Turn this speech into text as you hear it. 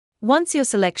Once your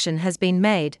selection has been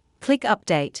made, click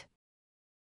Update.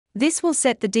 This will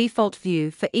set the default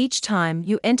view for each time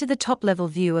you enter the top-level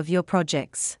view of your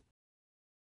projects.